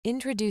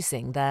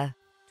Introducing the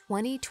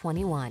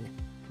 2021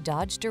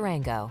 Dodge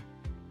Durango.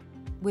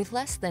 With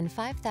less than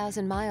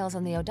 5,000 miles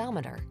on the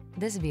odometer,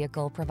 this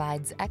vehicle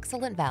provides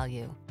excellent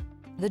value.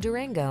 The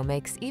Durango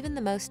makes even the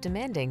most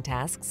demanding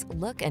tasks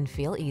look and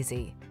feel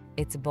easy.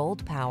 Its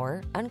bold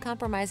power,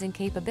 uncompromising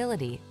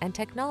capability, and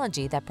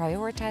technology that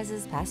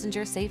prioritizes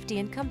passenger safety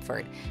and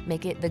comfort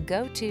make it the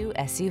go-to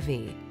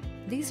SUV.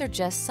 These are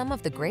just some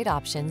of the great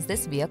options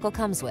this vehicle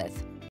comes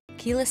with: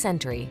 keyless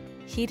entry,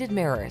 heated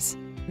mirrors,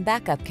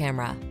 backup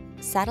camera,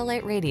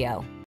 satellite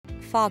radio,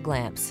 fog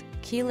lamps,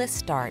 keyless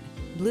start,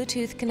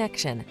 Bluetooth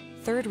connection,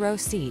 third row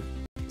seat,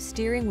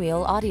 steering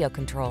wheel audio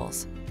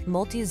controls,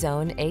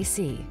 multi-zone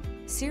AC.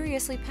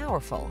 Seriously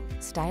powerful,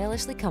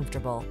 stylishly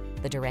comfortable.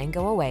 The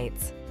Durango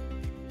awaits.